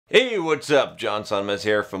Hey, what's up? John Sonmez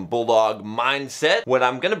here from Bulldog Mindset. What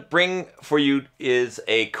I'm going to bring for you is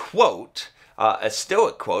a quote, a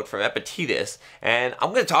Stoic quote from Epictetus, and I'm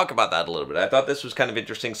going to talk about that a little bit. I thought this was kind of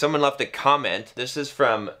interesting. Someone left a comment. This is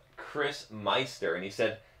from Chris Meister, and he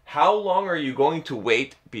said, "How long are you going to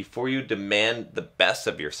wait before you demand the best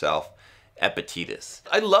of yourself?" Epictetus.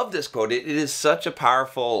 I love this quote. It is such a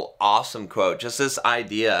powerful, awesome quote. Just this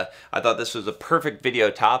idea, I thought this was a perfect video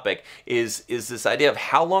topic, is this idea of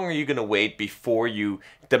how long are you going to wait before you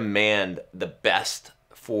demand the best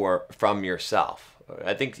from yourself.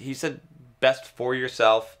 I think he said best for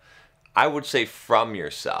yourself. I would say from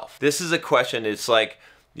yourself. This is a question, it's like,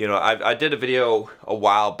 you know, I did a video a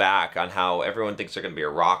while back on how everyone thinks they're going to be a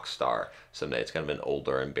rock star someday. It's kind of an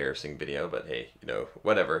older, embarrassing video, but hey, you know,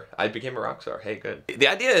 whatever. I became a rock star. Hey, good. The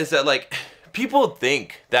idea is that, like, people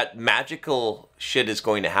think that magical shit is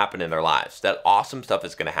going to happen in their lives, that awesome stuff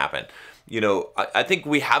is going to happen. You know, I think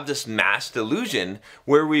we have this mass delusion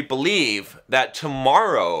where we believe that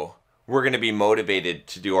tomorrow we're going to be motivated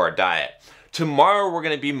to do our diet. Tomorrow we're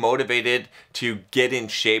going to be motivated to get in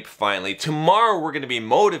shape finally. Tomorrow we're going to be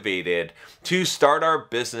motivated to start our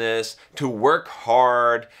business, to work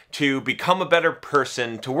hard, to become a better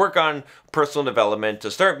person, to work on personal development,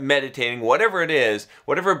 to start meditating, whatever it is,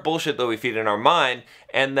 whatever bullshit that we feed in our mind,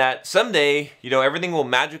 and that someday, you know, everything will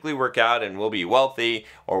magically work out and we'll be wealthy,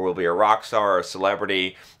 or we'll be a rock star or a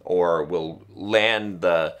celebrity, or we'll land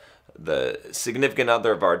the significant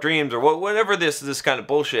other of our dreams, or whatever this kind of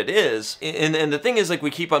bullshit is. And the thing is, like, we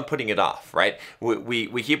keep on putting it off, right?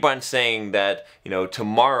 We keep on saying that, you know,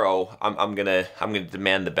 tomorrow I'm gonna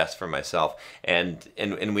demand the best for myself, and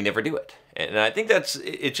we never do it. And I think it's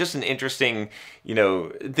just an interesting, you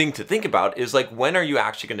know, thing to think about, is like, when are you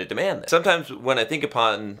actually going to demand this? Sometimes when I think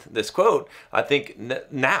upon this quote, I think,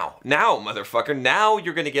 now, motherfucker, now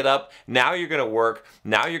you're going to get up, now you're going to work,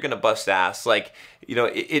 now you're going to bust ass. Like, you know,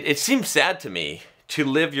 it seems sad to me to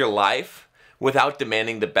live your life without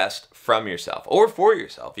demanding the best from yourself or for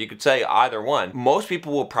yourself. You could say either one. Most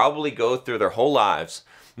people will probably go through their whole lives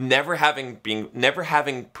never having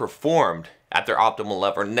performed at their optimal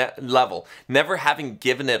level, never having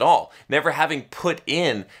given it all, never having put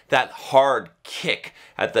in that hard kick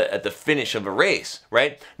at the finish of a race,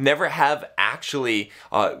 right? Never have actually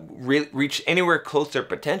reached anywhere close to their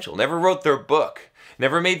potential, never wrote their book,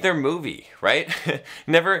 never made their movie, right?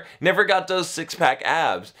 never got those six-pack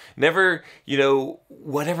abs, never, you know,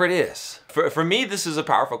 whatever it is. For me, this is a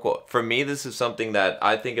powerful quote. For me, this is something that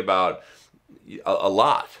I think about a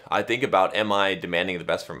lot. I think about, am I demanding the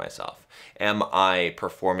best for myself? Am I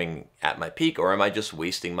performing at my peak, or am I just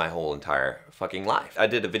wasting my whole entire fucking life? I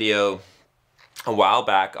did a video a while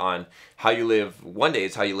back on how you live one day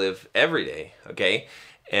is how you live every day, okay?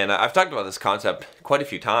 And I've talked about this concept quite a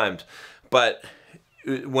few times, but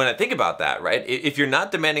when I think about that, right, if you're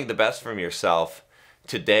not demanding the best from yourself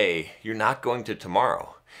today, you're not going to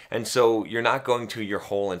tomorrow. And so you're not going to your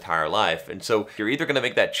whole entire life. And so you're either going to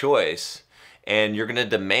make that choice and you're going to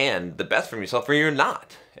demand the best from yourself, or you're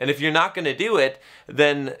not. And if you're not going to do it,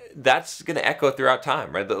 then that's going to echo throughout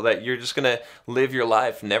time, right? That you're just going to live your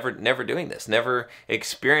life never doing this, never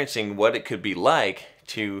experiencing what it could be like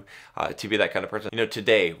to be that kind of person. You know,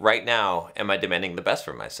 today, right now, am I demanding the best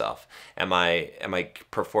from myself? Am I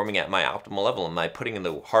performing at my optimal level? Am I putting in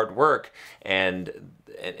the hard work and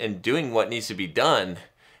doing what needs to be done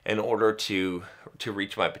in order to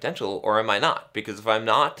reach my potential, or am I not? Because if I'm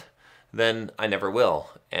not, then I never will.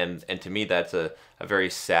 And to me, that's a very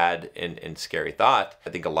sad and scary thought. I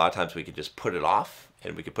think a lot of times we could just put it off,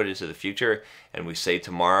 and we could put it into the future, and we say,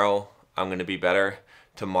 tomorrow I'm going to be better.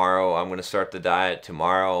 Tomorrow I'm going to start the diet.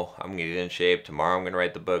 Tomorrow I'm going to get in shape. Tomorrow I'm going to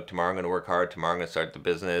write the book. Tomorrow I'm going to work hard. Tomorrow I'm going to start the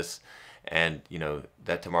business. And, you know,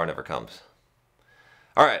 that tomorrow never comes.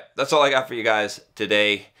 All right, that's all I got for you guys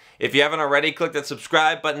today. If you haven't already, click that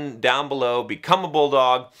subscribe button down below, become a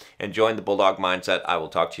Bulldog, and join the Bulldog Mindset. I will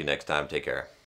talk to you next time. Take care.